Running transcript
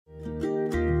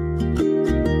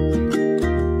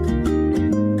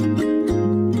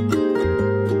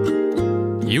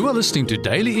are listening to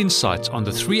Daily Insights on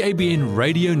the 3ABN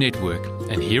Radio Network,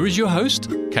 and here is your host,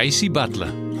 Kaysie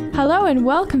Butler. Hello and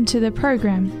welcome to the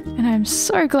program, and I'm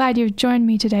so glad you've joined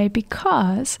me today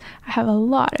because I have a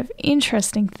lot of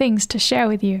interesting things to share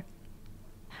with you.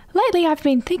 Lately I've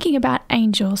been thinking about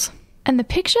angels, and the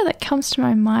picture that comes to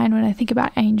my mind when I think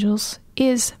about angels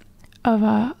is of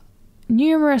a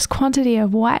numerous quantity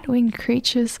of white-winged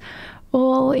creatures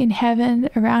all in heaven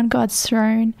around God's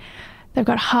throne. They've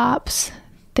got harps,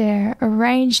 they're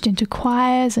arranged into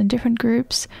choirs and different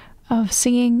groups of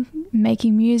singing,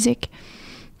 making music.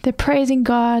 They're praising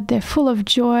God, they're full of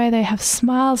joy, they have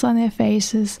smiles on their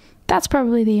faces. That's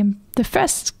probably the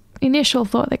first initial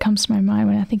thought that comes to my mind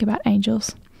when I think about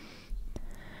angels.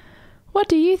 What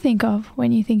do you think of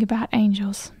when you think about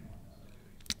angels?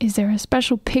 Is there a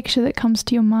special picture that comes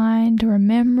to your mind, or a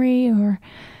memory, or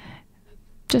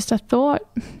just a thought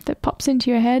that pops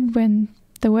into your head when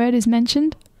the word is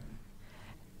mentioned?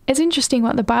 It's interesting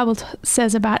what the Bible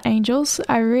says about angels.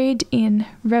 I read in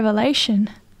Revelation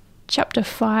chapter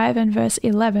 5 and verse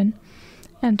 11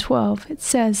 and 12. It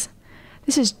says,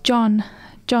 this is John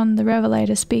the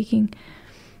Revelator speaking,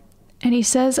 and he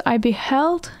says, I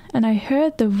beheld and I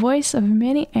heard the voice of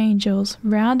many angels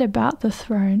round about the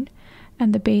throne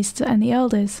and the beasts and the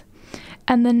elders,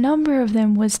 and the number of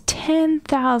them was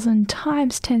 10,000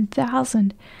 times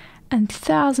 10,000 and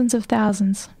thousands of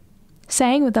thousands,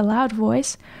 saying with a loud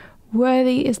voice,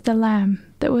 Worthy is the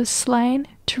Lamb that was slain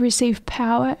to receive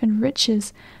power and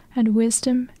riches and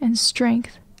wisdom and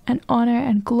strength and honor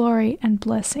and glory and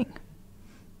blessing.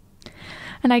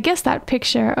 And I guess that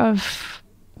picture of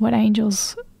what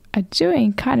angels are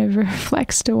doing kind of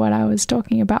reflects to what I was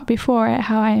talking about before,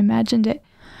 how I imagined it.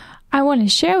 I want to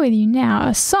share with you now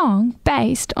a song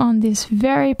based on this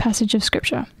very passage of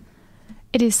scripture.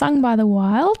 It is sung by the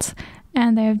Wilds,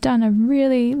 and they have done a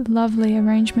really lovely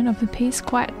arrangement of the piece,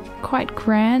 quite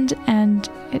grand, and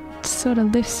it sort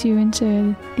of lifts you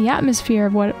into the atmosphere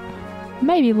of what it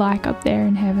may be like up there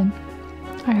in heaven.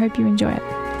 I hope you enjoy it.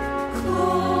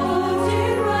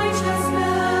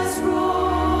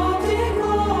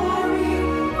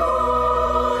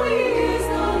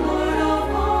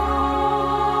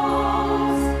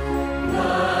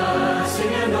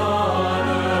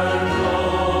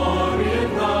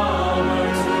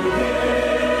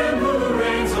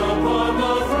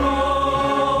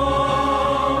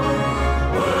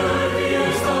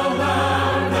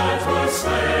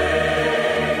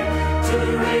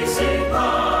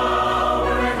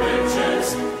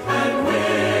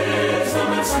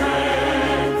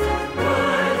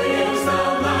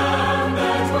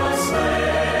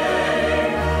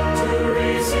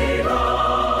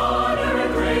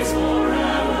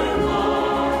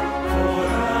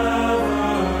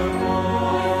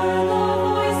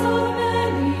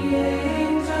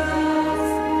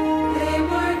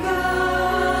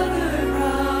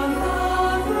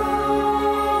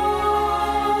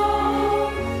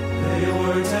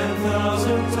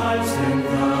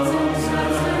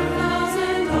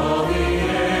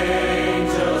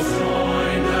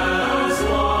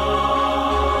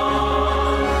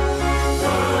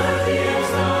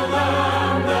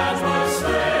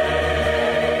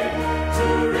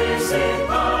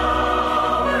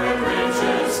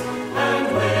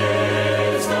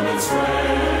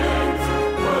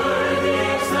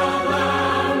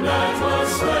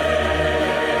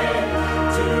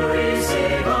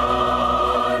 Receive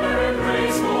honor and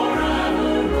praise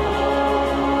forevermore.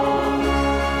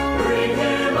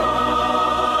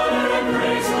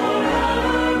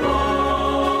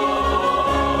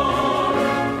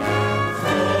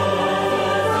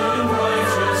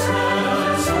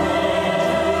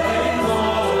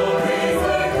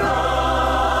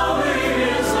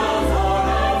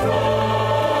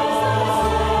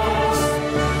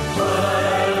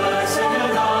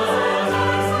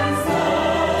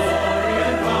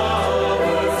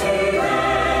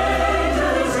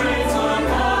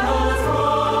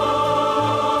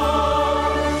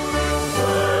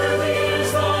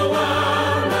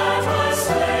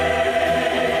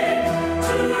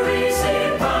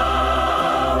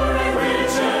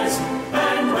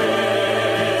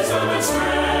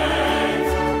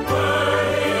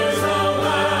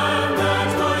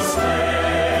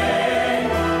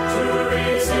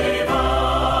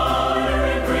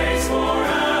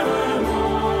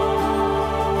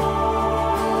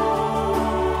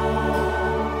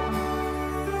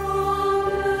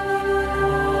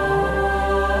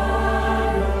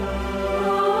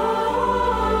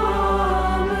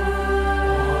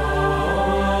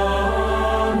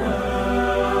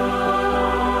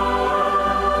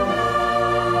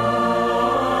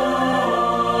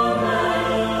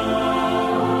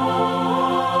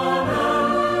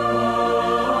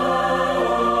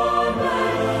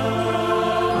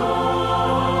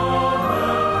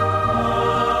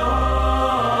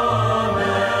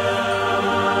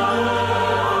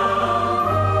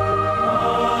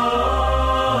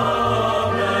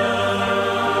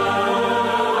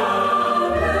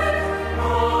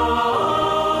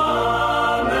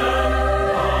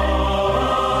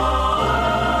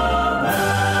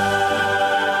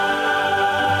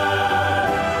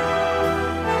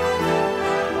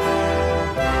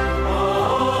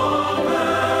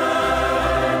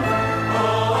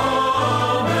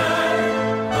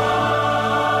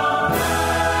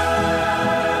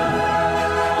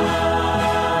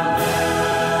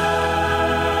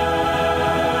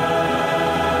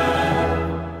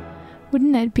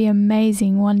 it be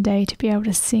amazing one day to be able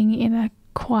to sing in a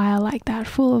choir like that,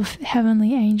 full of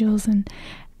heavenly angels and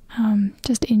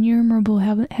just innumerable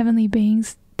heavenly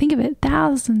beings? Think of it,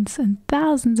 thousands and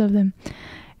thousands of them. It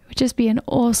would just be an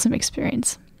awesome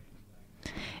experience.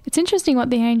 It's interesting what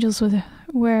the angels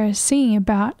were singing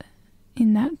about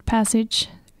in that passage.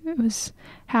 It was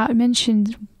how it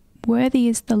mentioned, "Worthy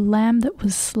is the Lamb that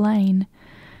was slain."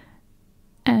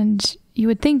 And you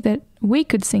would think that we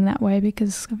could sing that way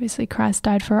because obviously Christ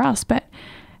died for us, but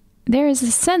there is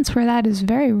a sense where that is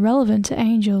very relevant to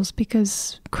angels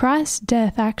because Christ's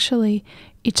death actually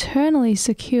eternally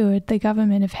secured the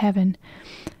government of heaven.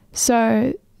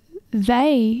 So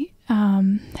they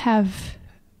have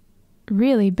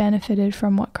really benefited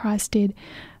from what Christ did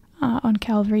on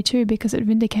Calvary too, because it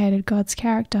vindicated God's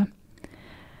character.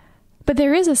 But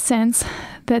there is a sense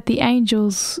that the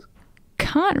angels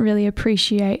can't really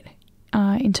appreciate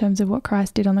in terms of what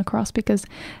Christ did on the cross because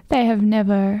they have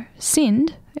never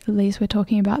sinned. At least we're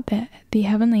talking about the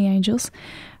heavenly angels,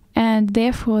 and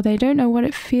therefore they don't know what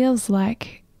it feels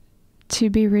like to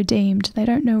be redeemed. They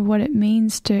don't know what it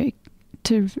means to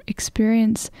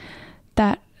experience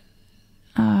that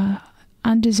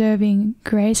undeserving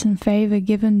grace and favor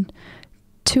given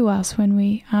to us when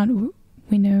we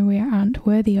know we aren't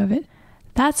worthy of it.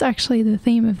 That's actually the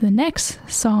theme of the next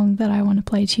song that I want to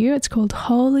play to you. It's called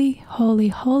Holy, Holy,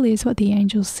 Holy is what the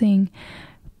angels sing,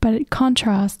 but it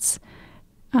contrasts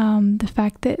the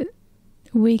fact that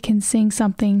we can sing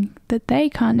something that they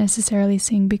can't necessarily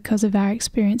sing because of our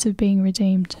experience of being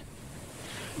redeemed.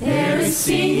 There is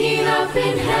singing up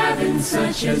in heaven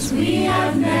such as we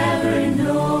have never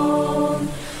known,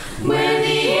 where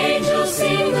the angels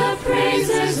sing the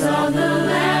praises of the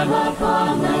Lamb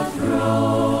upon the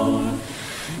throne.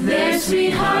 Their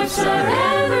sweet hearts are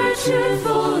ever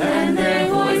truthful and their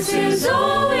voices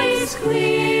always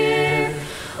clear.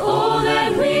 Oh,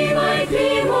 that we might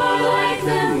be more like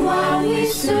them while we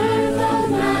serve the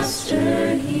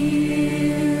Master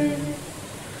here.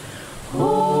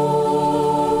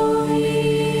 Holy,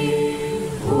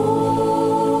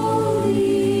 holy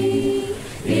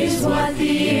is what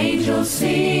the angels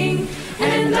sing,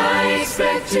 and I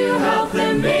expect to help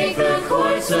them make the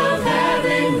courts of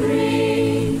heaven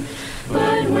ring.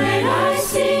 But when I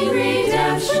sing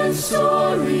redemption's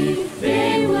story,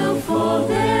 they will fold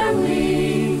their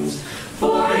wings,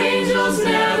 for angels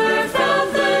never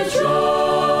felt the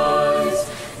joys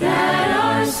that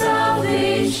our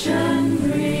salvation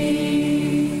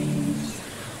brings.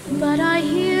 But I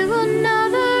hear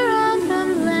another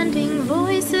anthem, lending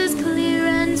voices clear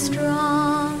and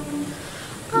strong,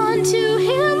 unto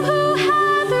him who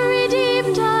hath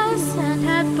redeemed us and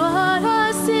hath bought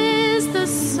us is the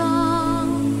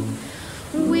song.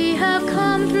 We have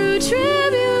come through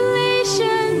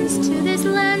tribulations to this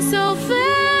land so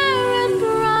fair and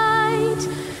bright.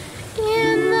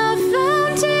 In the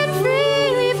fountain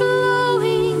freely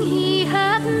flowing, he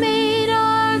hath made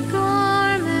our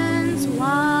garments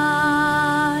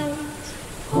white.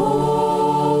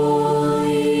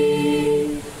 Holy,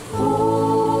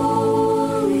 holy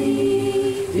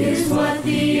is what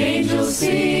the angels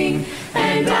sing,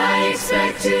 and I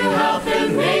expect to help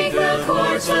them make the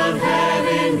courts of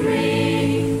heaven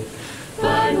ring.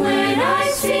 But when I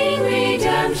sing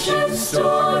redemption's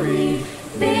story,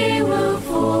 they will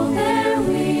fold their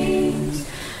wings,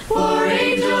 for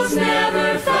angels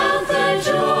never felt the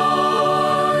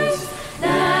joys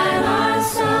that our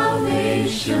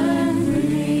salvation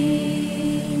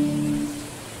brings.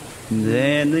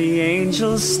 Then the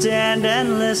angels stand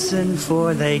and listen,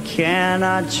 for they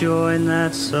cannot join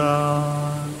that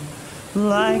song.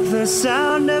 Like the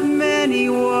sound of many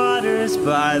waters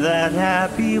by that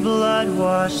happy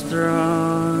blood-washed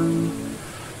throng.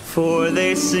 For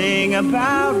they sing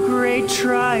about great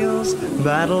trials,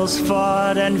 battles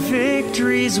fought and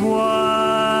victories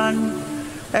won.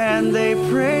 And they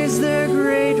praise their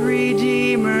great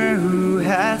Redeemer, who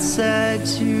hath said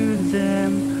to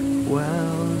them,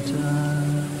 "Well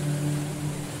done."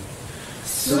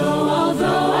 So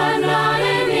although I'm not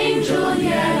an angel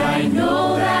yet, I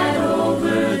know that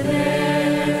over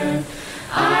there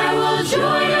I will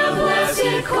join a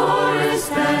blessed chorus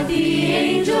that the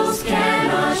angels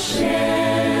cannot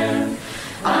share.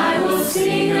 I will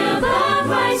sing about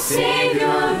my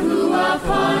Savior, who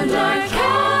upon dark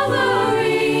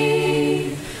Calvary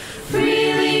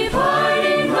freely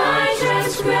pardoned my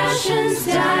transgressions,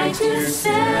 died to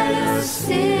set a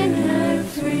sinner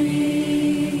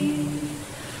free.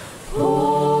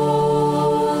 Holy,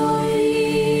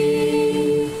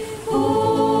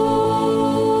 holy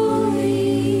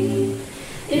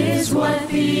is what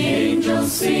the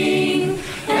angels sing,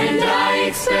 and I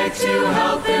expect to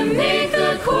help them make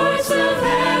the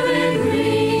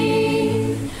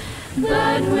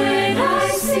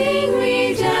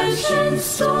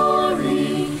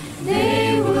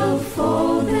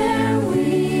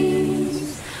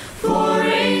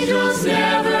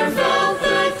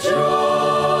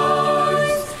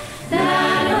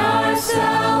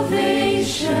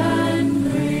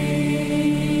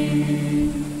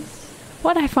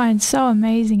What I find so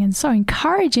amazing and so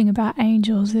encouraging about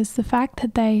angels is the fact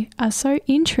that they are so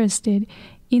interested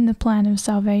in the plan of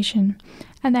salvation,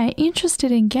 and they're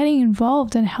interested in getting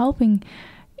involved and helping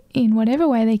in whatever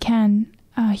way they can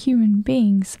human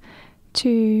beings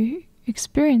to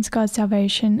experience God's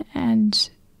salvation, and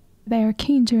they are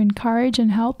keen to encourage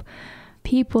and help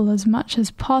people as much as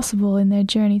possible in their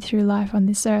journey through life on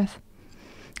this earth.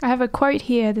 I have a quote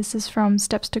here. This is from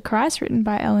Steps to Christ, written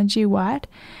by Ellen G. White,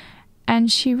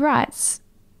 and she writes,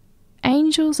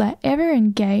 "Angels are ever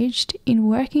engaged in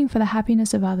working for the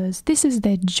happiness of others. This is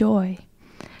their joy.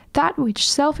 That which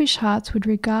selfish hearts would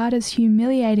regard as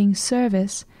humiliating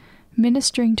service,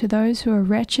 ministering to those who are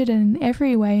wretched and in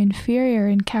every way inferior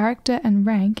in character and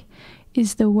rank,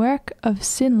 is the work of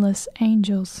sinless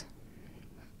angels."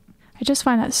 I just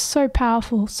find that so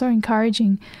powerful, so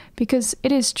encouraging, because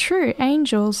it is true.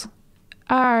 Angels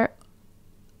are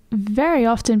very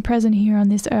often present here on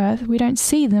this earth. We don't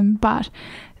see them, but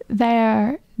they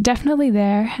are definitely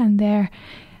there, and their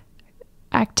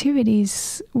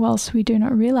activities, whilst we do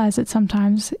not realize it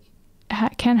sometimes,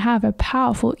 can have a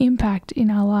powerful impact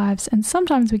in our lives, and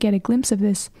sometimes we get a glimpse of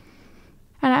this.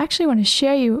 And I actually want to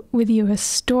share with you a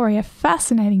story, a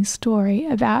fascinating story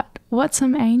about what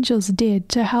some angels did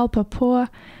to help a poor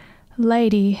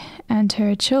lady and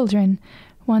her children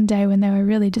one day when they were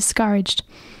really discouraged.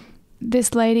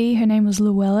 This lady, her name was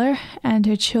Luella, and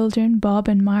her children, Bob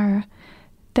and Myra,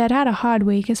 they'd had a hard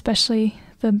week, especially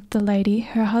the lady.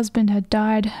 Her husband had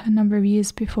died a number of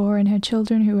years before, and her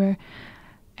children, who were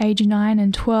age 9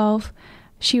 and 12,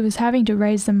 she was having to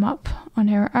raise them up on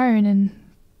her own, and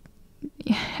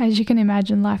as you can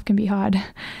imagine, life can be hard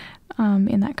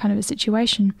in that kind of a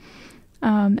situation.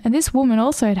 And this woman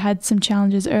also had had some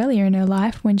challenges earlier in her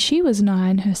life when she was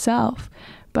 9 herself.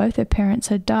 Both her parents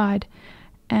had died,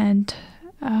 and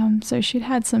so she'd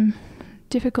had some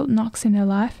difficult knocks in her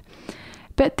life.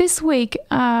 But this week,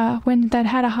 when they'd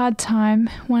had a hard time,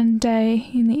 one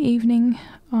day in the evening,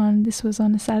 this was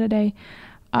on a Saturday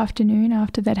afternoon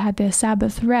after they'd had their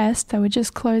Sabbath rest, they were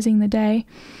just closing the day,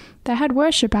 they had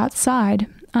worship outside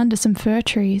under some fir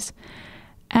trees.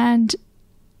 And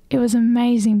it was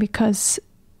amazing because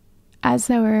as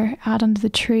they were out under the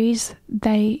trees,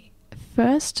 they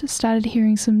first started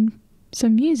hearing some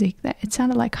music. It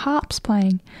sounded like harps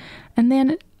playing. And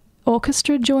then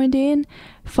orchestra joined in.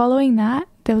 Following that,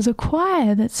 there was a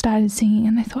choir that started singing,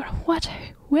 and they thought,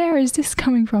 where is this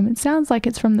coming from? It sounds like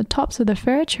it's from the tops of the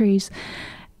fir trees.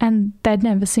 And they'd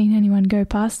never seen anyone go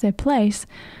past their place.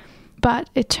 But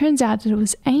it turns out that it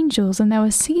was angels, and they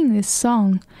were singing this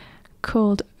song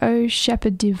called "O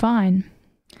Shepherd Divine."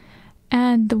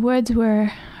 And the words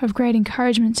were of great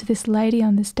encouragement to this lady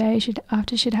on this day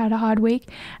after she'd had a hard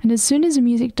week. And as soon as the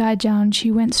music died down,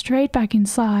 she went straight back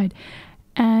inside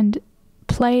and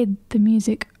played the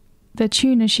music, the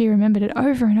tune as she remembered it,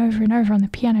 over and over and over on the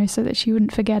piano so that she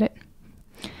wouldn't forget it.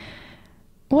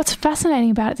 What's fascinating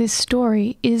about this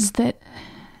story is that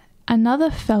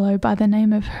another fellow by the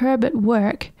name of Herbert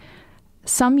Work,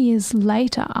 some years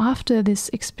later, after this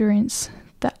experience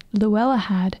that Luella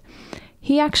had,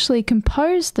 he actually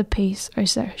composed the piece, O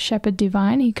Shepherd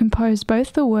Divine. He composed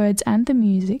both the words and the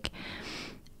music,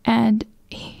 and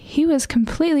he was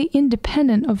completely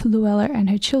independent of Luella and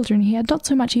her children. He had not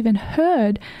so much even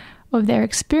heard of their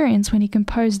experience when he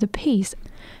composed the piece.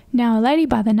 Now, a lady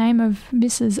by the name of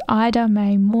Mrs. Ida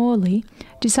Mae Morley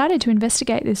decided to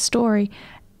investigate this story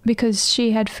because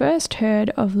she had first heard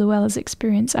of Luella's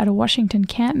experience at a Washington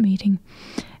camp meeting.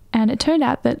 And it turned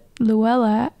out that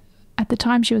Luella, at the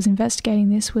time she was investigating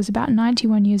this, was about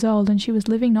 91 years old, and she was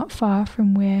living not far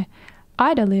from where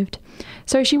Ida lived.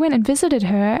 So she went and visited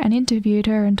her and interviewed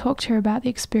her and talked to her about the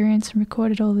experience and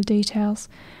recorded all the details,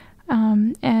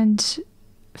 and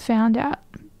found out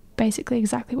basically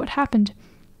exactly what happened.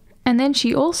 And then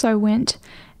she also went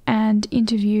and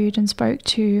interviewed and spoke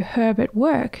to Herbert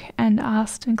Work and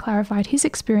asked and clarified his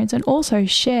experience, and also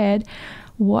shared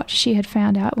what she had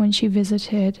found out when she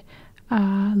visited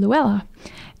Luella.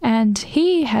 And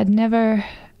he had never...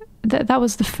 That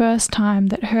was the first time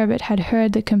that Herbert had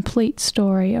heard the complete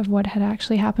story of what had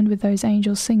actually happened with those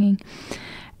angels singing.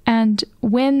 And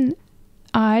when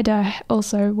Ida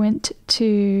also went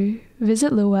to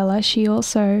visit Luella, she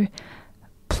also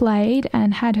played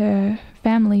and had her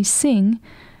family sing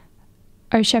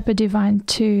O Shepherd Divine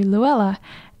to Luella.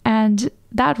 And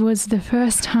that was the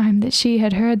first time that she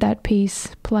had heard that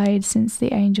piece played since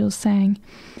the angels sang.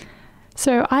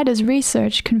 So Ida's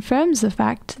research confirms the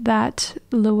fact that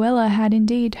Luella had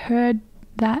indeed heard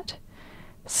that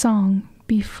song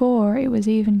before it was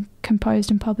even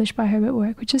composed and published by Herbert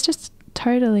Work, which is just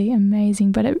totally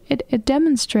amazing. But it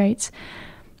demonstrates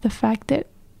the fact that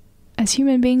as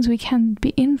human beings we can be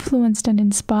influenced and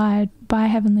inspired by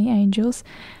heavenly angels,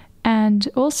 and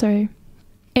also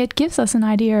it gives us an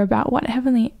idea about what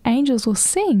heavenly angels will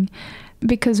sing,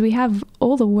 because we have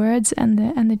all the words and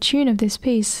the tune of this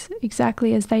piece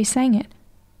exactly as they sang it.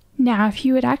 Now, if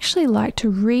you would actually like to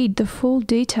read the full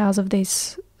details of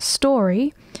this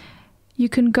story, you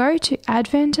can go to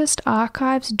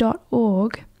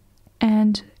adventistarchives.org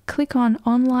and click on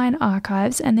Online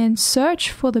Archives and then search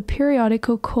for the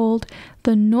periodical called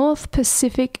the North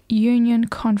Pacific Union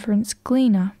Conference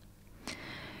Gleaner.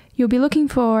 You'll be looking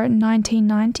for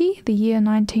 1990, the year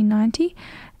 1990,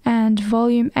 and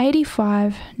volume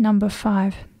 85, number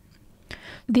 5.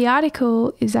 The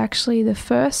article is actually the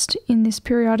first in this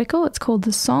periodical. It's called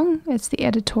The Song. It's the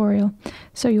editorial,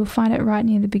 so you'll find it right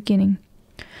near the beginning.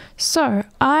 So,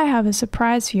 I have a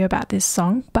surprise for you about this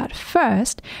song, but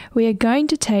first, we are going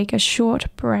to take a short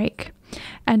break.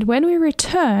 And when we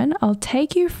return, I'll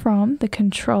take you from the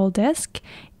control desk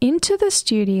into the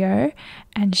studio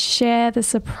and share the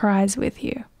surprise with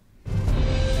you.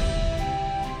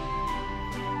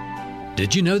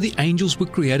 Did you know the angels were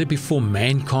created before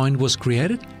mankind was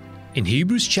created? In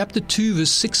Hebrews chapter 2,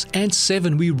 verse 6 and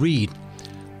 7 we read,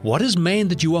 "What is man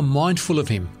that you are mindful of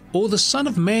him, or the son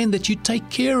of man that you take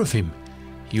care of him?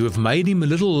 You have made him a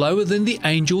little lower than the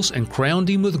angels and crowned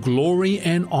him with glory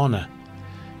and honor."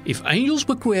 If angels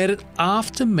were created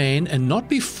after man and not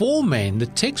before man, the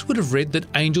text would have read that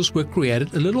angels were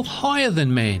created a little higher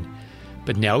than man.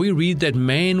 But now we read that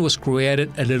man was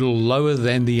created a little lower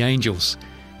than the angels,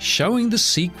 showing the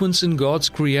sequence in God's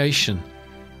creation.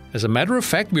 As a matter of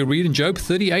fact, we read in Job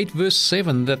 38 verse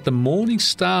 7 that the morning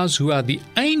stars, who are the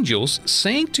angels,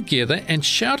 sang together and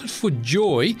shouted for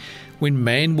joy when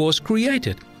man was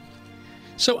created.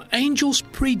 So angels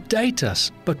predate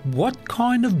us, but what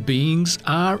kind of beings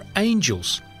are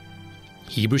angels?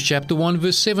 Hebrews chapter 1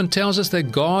 verse 7 tells us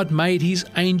that God made his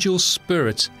angels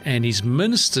spirits and his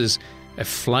ministers a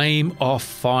flame of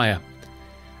fire.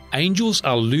 Angels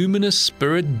are luminous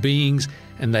spirit beings,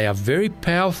 and they are very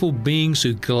powerful beings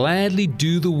who gladly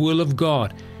do the will of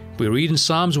God. We read in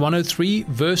Psalms 103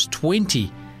 verse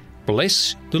 20,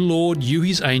 "Bless the Lord, you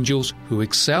his angels, who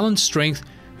excel in strength,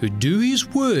 who do his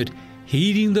word,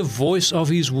 heeding the voice of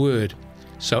his word."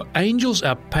 So angels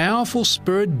are powerful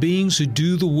spirit beings who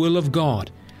do the will of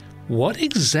God. What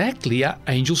exactly are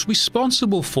angels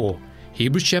responsible for?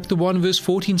 Hebrews chapter 1 verse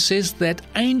 14 says that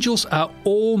angels are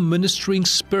all ministering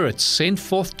spirits sent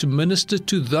forth to minister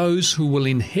to those who will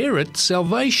inherit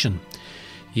salvation.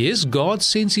 Yes, God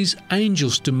sends his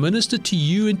angels to minister to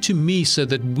you and to me so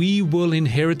that we will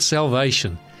inherit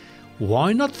salvation.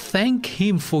 Why not thank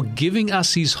him for giving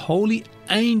us his holy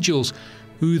angels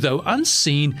who, though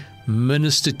unseen,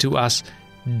 minister to us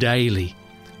daily?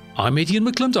 I'm Etienne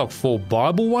McClintock for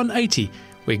Bible 180,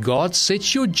 where God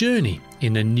sets your journey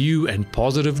in a new and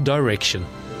positive direction.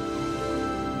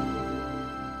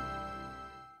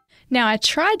 Now, I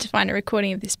tried to find a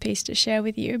recording of this piece to share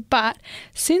with you, but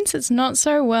since it's not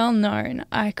so well known,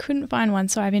 I couldn't find one,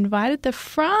 so I've invited the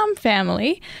Fram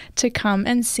family to come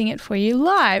and sing it for you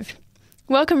live.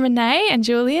 Welcome, Renee and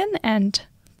Julian and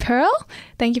Pearl.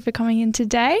 Thank you for coming in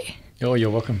today. Oh, you're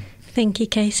welcome. Thank you,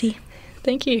 Kaysie.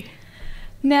 Thank you.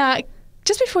 Now,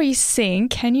 just before you sing,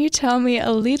 can you tell me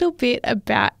a little bit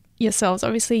about yourselves?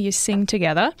 Obviously, you sing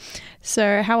together.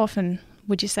 So how often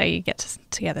would you say you get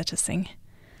together to sing?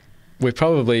 We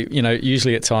probably,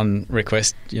 usually it's on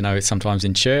request, sometimes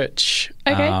in church.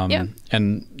 Okay, yep.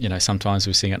 And, sometimes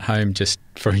we sing at home just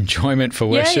for enjoyment, for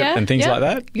worship and things like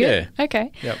that. Good. Yeah.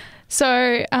 Okay. Yep.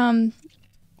 So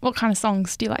what kind of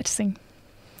songs do you like to sing?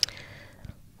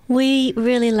 We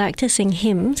really like to sing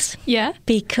hymns. Yeah.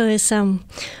 Because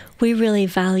we really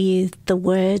value the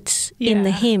words in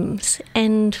the hymns.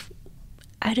 And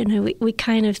I don't know, we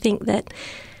kind of think that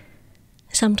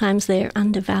sometimes they're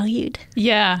undervalued.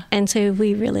 Yeah. And so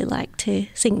we really like to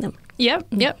sing them. Yep.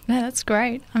 No, that's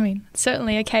great. I mean,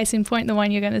 certainly a case in point, the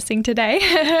one you're going to sing today.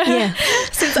 Yeah.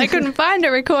 Since I couldn't find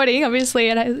a recording, obviously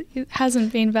it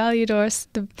hasn't been valued or,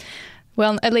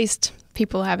 at least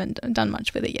people haven't done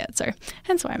much with it yet. So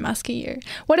hence why I'm asking you.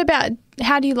 What about,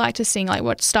 how do you like to sing? Like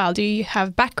what style? Do you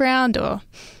have background or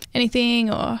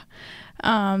anything, or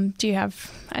do you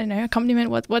have, accompaniment?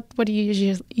 What do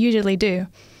you usually do?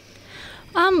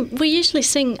 We usually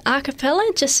sing a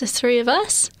cappella, just the three of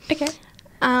us. Okay.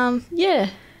 Yeah.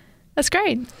 That's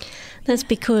great. That's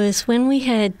because when we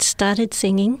had started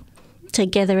singing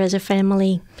together as a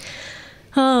family,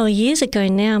 years ago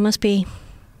now, must be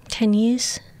 10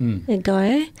 years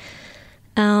ago,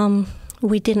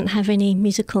 we didn't have any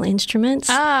musical instruments.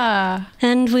 Ah.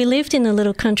 And we lived in a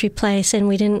little country place and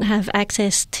we didn't have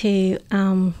access to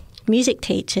music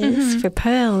teachers for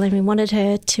Pearl, and we wanted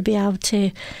her to be able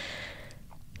to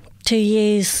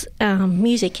use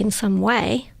music in some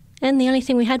way. And the only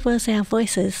thing we had was our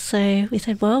voices. So we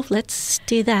said, well, let's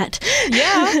do that.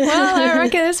 Yeah, well, I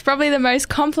reckon it's probably the most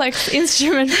complex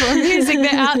instrument for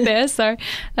music out there. So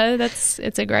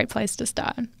it's a great place to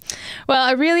start. Well,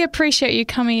 I really appreciate you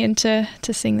coming in to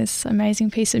sing this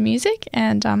amazing piece of music.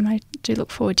 And I do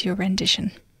look forward to your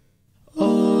rendition.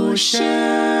 O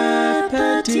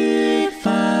shepherd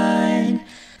divine,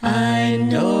 I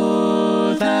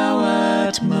know thou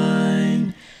art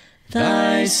mine.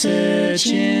 Thy search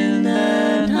in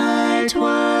the night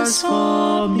was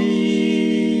for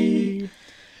me.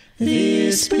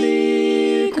 This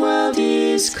bleak world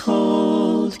is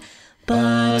cold,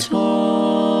 but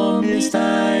warm is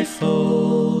thy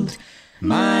fold.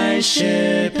 My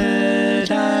shepherd,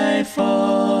 I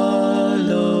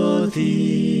follow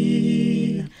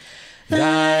thee.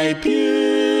 Thy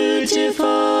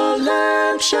beautiful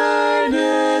lamp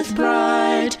shineth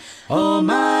bright o'er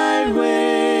my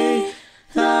way,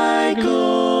 thy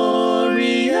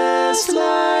glorious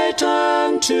light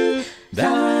unto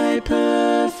thy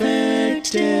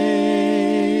perfect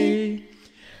day.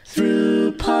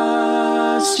 Through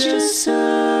pastures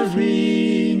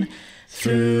serene,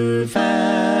 through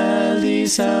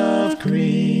valleys of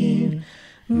green,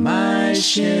 my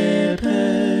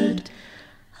shepherd,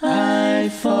 I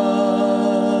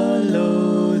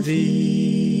follow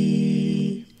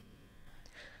thee.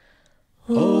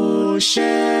 O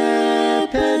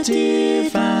shepherd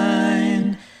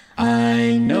divine,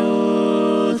 I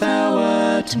know thou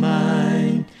art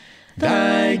mine.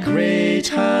 Thy great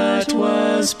heart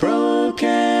was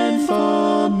broken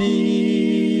for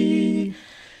me.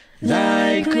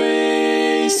 Thy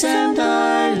grace and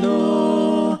thy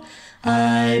law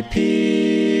I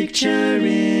picture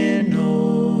in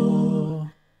awe.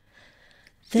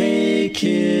 They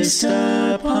kissed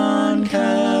upon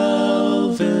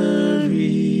Calvary,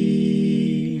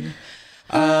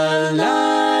 a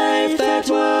life that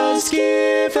was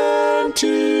given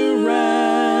to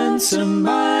ransom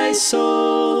my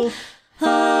soul,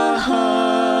 a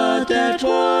heart that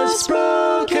was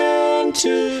broken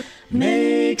to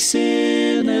make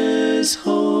sinners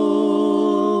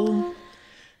whole.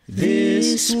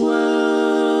 This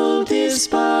world is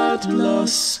but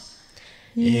loss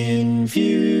in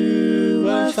view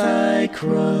of thy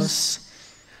cross.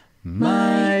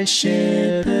 My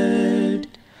shepherd,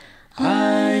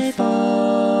 I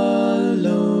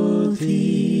follow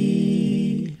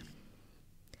thee.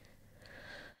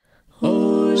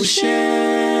 O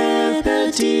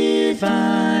shepherd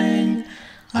divine,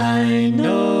 I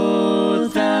know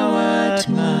thou art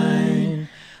mine.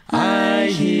 I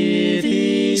hear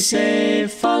thee say,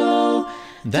 follow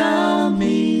thou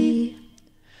me.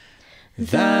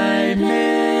 Thy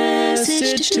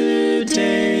message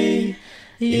today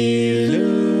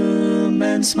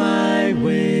illumines my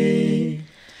way,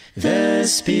 the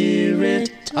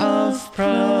spirit of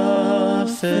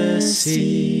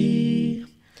prophecy.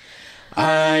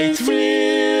 I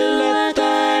thrill at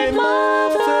thy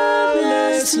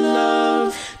marvelous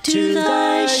love to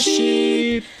thy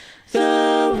sheep,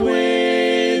 the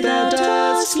way thou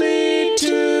dost lead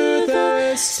to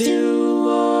the still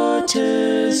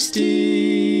waters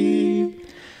deep.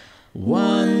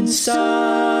 One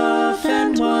staff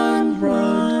and one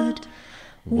rod,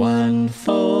 one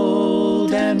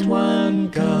fold and one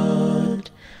God.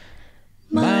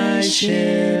 My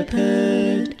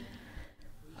shepherd,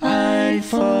 I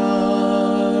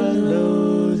follow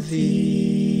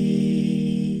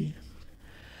thee.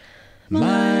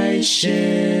 My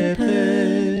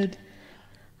shepherd,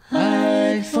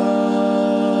 I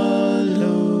follow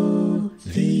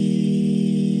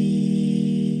thee.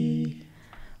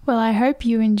 Well, I hope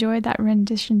you enjoyed that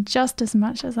rendition just as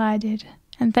much as I did.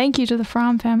 And thank you to the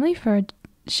Fromm family for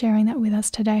sharing that with us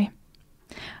today.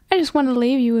 I just want to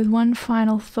leave you with one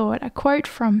final thought, a quote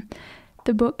from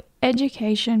the book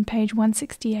Education, page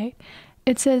 168.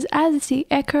 It says, "As the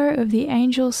echo of the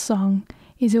angel's song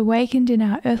is awakened in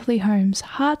our earthly homes,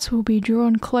 hearts will be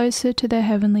drawn closer to their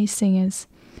heavenly singers.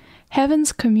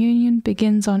 Heaven's communion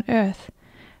begins on earth.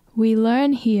 We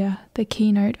learn here the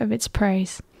keynote of its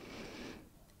praise."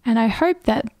 And I hope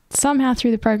that somehow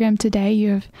through the program today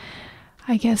you have,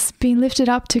 I guess, been lifted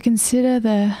up to consider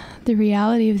the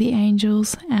reality of the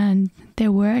angels and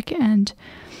their work. And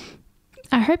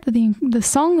I hope that the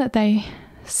song that they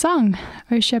sung,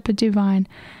 O Shepherd Divine,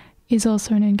 is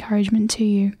also an encouragement to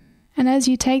you. And as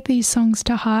you take these songs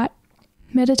to heart,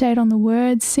 meditate on the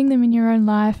words, sing them in your own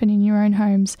life and in your own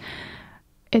homes.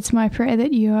 It's my prayer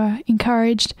that you are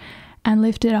encouraged and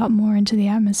lifted up more into the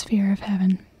atmosphere of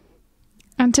heaven.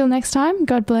 Until next time,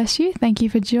 God bless you. Thank you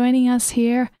for joining us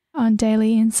here on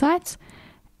Daily Insights,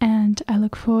 and I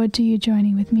look forward to you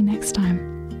joining with me next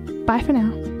time. Bye for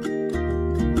now.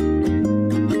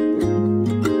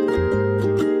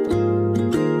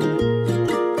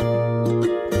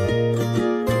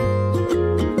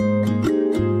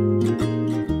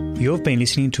 You've been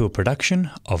listening to a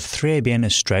production of 3ABN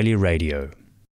Australia Radio.